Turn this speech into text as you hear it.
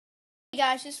Hey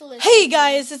guys, it's Alyssa. Hey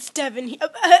guys, it's Devin.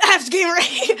 Abs Gamer.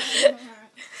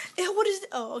 What is it?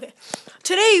 Oh, okay.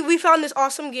 Today we found this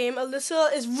awesome game.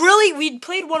 Alyssa is really. We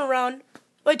played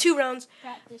 2 rounds.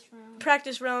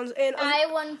 Practice rounds, and I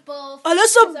won both.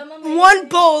 Alyssa won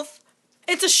both.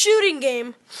 It's a shooting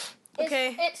game.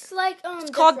 Okay. It's like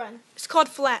It's called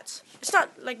Flats. It's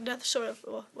not like Death sort of.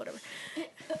 Well, whatever.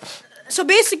 So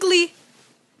basically,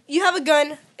 you have a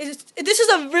gun. This is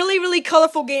a really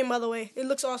colorful game, by the way. It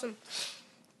looks awesome.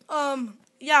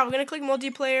 Yeah, we're gonna click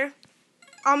multiplayer.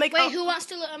 Wait, who wants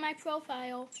to look at my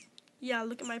profile? Yeah,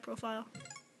 look at my profile.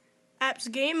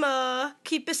 Apps Gamer.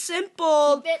 Keep it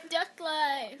simple. Keep it duck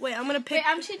life. Wait, I'm gonna pick. Wait,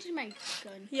 I'm changing my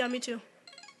gun. Yeah, me too.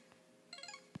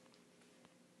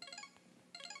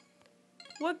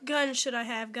 What gun should I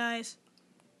have, guys?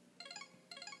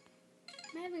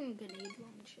 I'm having a grenade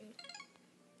launcher.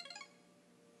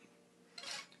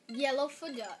 Yellow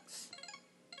for ducks.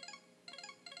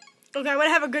 Okay, I'm gonna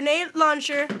have a grenade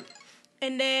launcher,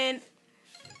 and then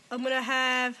I'm gonna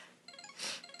have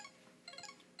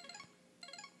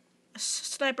a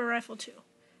sniper rifle too.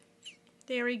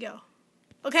 There we go.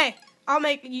 Okay, I'll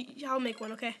make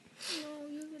one. Okay. No,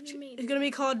 you're gonna make It's gonna be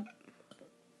called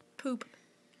Poop.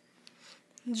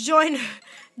 Join.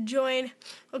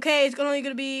 Okay, it's only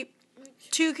gonna be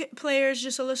 2 players,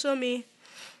 just Alyssa and me.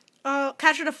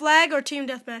 Capture the flag or team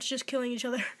deathmatch, just killing each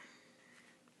other.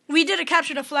 We did a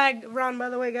capture the flag round, by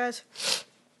the way, guys.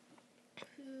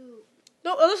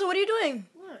 No, Alyssa, what are you doing?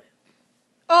 What?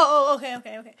 Oh, okay.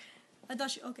 I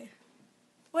thought you, okay.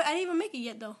 Wait, I didn't even make it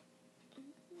yet, though.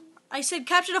 I said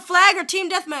capture the flag or team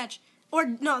deathmatch. Or,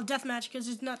 no, deathmatch, because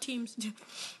it's not teams.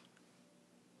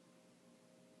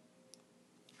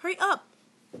 Hurry up.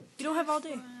 You don't have all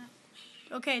day.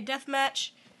 Okay,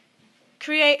 deathmatch.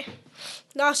 Create.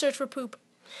 Now search for poop.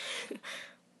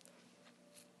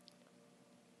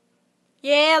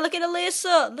 Yeah, look at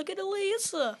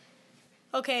Alyssa.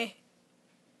 Okay.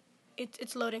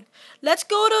 It's loading. Let's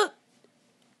go to...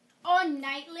 On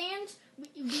Nightlands,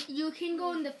 you can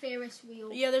go in the Ferris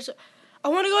wheel. Yeah, I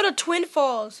want to go to Twin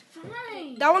Falls.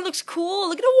 Fine. That one looks cool.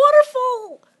 Look at the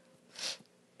waterfall.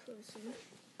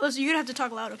 Listen, you're going to have to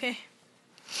talk loud, okay?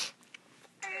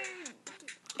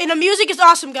 And the music is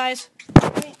awesome, guys.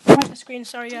 Wait, the screen,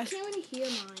 sorry, guys. I can't really hear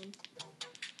mine.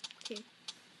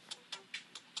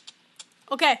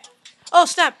 Okay. Oh,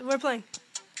 snap. We're playing.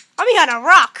 I'm behind a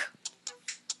rock.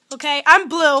 Okay, I'm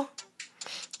blue.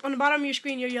 On the bottom of your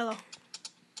screen, you're yellow.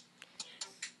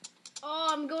 Oh,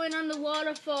 I'm going on the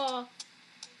waterfall.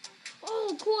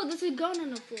 Oh, cool. There's a gun on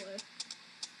the floor.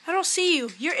 I don't see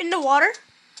you. You're in the water?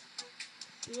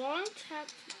 Long tap.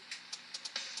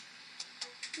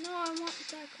 No, I want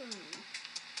that gun.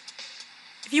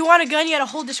 If you want a gun, you gotta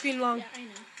hold the screen long. Yeah, I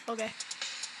know. Okay.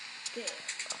 Good.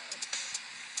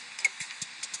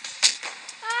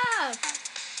 Ah!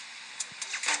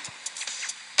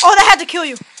 Oh, that had to kill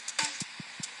you.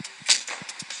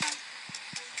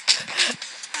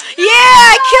 Yeah,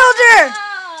 I killed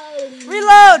her!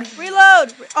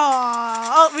 Reload!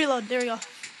 Oh, reload. There we go.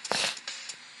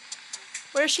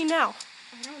 Where is she now?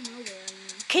 I don't know where I am.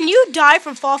 Can you die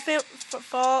from fall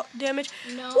damage?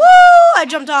 No. Woo! I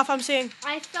jumped off, I'm saying.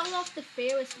 I fell off the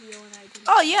Ferris wheel and I didn't.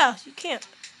 Oh, yeah, you can't.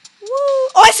 Woo!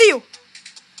 Oh, I see you!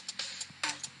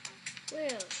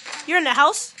 Where? You're in the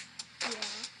house? Yeah.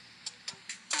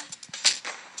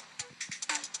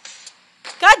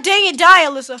 God dang it, die,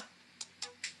 Alyssa.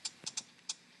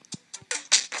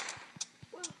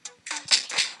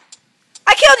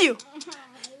 I killed you!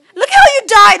 Look how you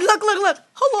died! Look.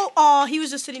 Hello. Oh, he was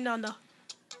just sitting down, though.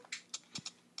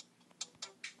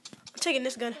 I'm taking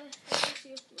this gun.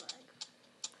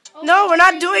 Oh, No, we're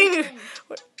not doing...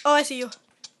 Oh, I see you.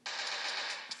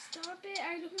 Stop it,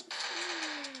 I don't see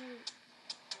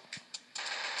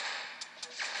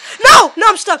No,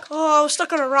 I'm stuck. Oh, I was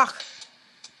stuck on a rock.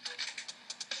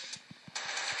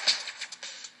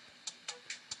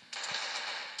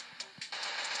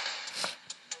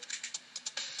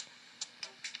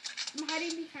 I'm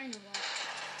hiding behind a rock.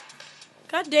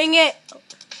 God dang it.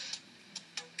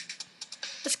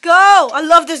 Let's go. I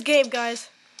love this game, guys.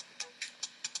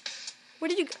 Where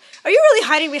did you go? Are you really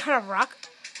hiding behind a rock?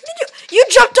 Where did you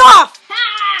jumped off.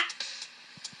 Ha!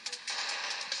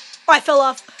 Oh, I fell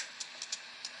off.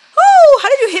 Oh, how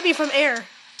did you hit me from air?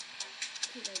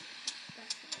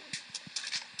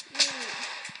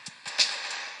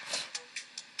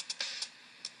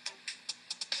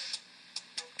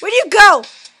 Where'd you go?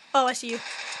 Oh, I see you.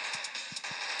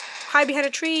 Hide behind a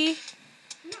tree.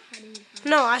 I'm not hiding behind.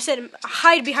 No, I said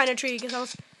hide behind a tree because I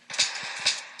was...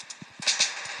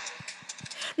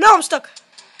 No, I'm stuck.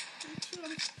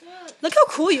 I'm stuck. Look how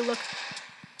cool you look.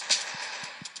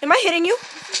 Am I hitting you?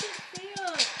 This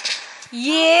isn't fair.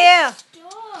 Yeah.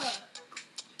 Stop.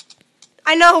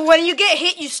 I know. When you get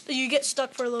hit, you get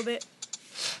stuck for a little bit.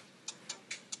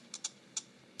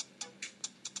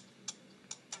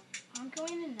 I'm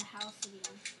going in the house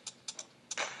again.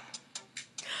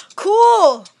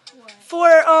 Cool. What?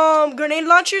 For grenade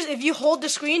launchers, if you hold the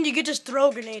screen, you could just throw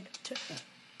a grenade.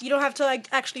 You don't have to like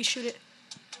actually shoot it.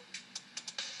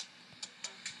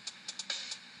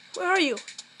 Where are you?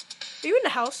 Are you in the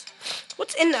house?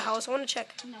 What's in the house? I want to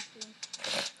check. Nothing.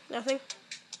 Nothing.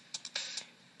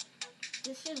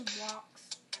 This just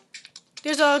walks.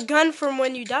 There's a gun from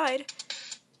when you died.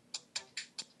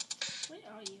 Where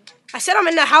are you? I said I'm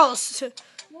in the house. Well,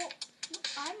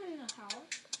 I'm in the house.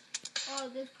 Oh,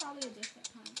 there's probably a different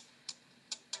time.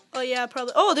 Oh yeah,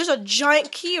 probably. Oh, there's a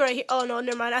giant key right here. Oh no,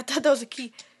 never mind. I thought that was a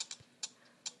key.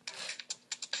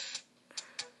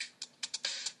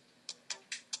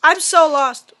 I'm so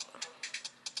lost.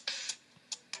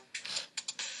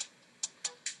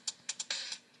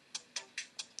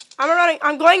 I'm running.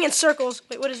 I'm going in circles.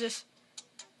 Wait, what is this?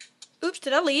 Oops,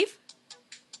 did I leave?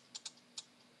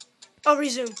 Oh,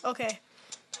 resume. Okay.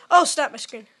 Oh, stop my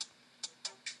screen.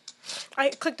 I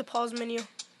clicked the pause menu.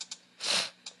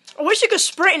 I wish you could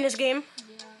sprint in this game.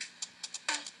 Yeah.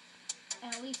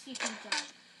 And at least you can jump.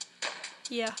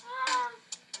 Yeah.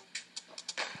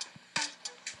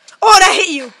 Oh, that hit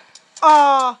you.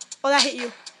 Oh, that hit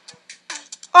you.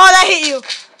 Oh, that hit you.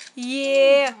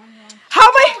 Yeah. How am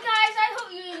Oh, I? guys, I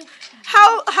hope you.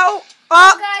 How?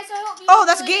 Guys, I hope you. Oh,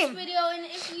 that's a enjoyed game. This video, and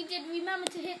if you did, remember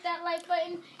to hit that like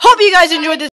button. Hope you guys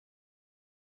enjoyed this.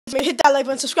 Hit that like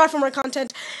button. Subscribe for more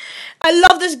content. I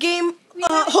love this game.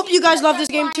 Hope you guys love this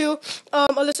game too.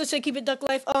 Alyssa said keep it duck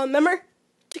life. Remember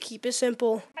to keep it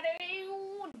simple.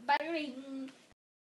 Bye.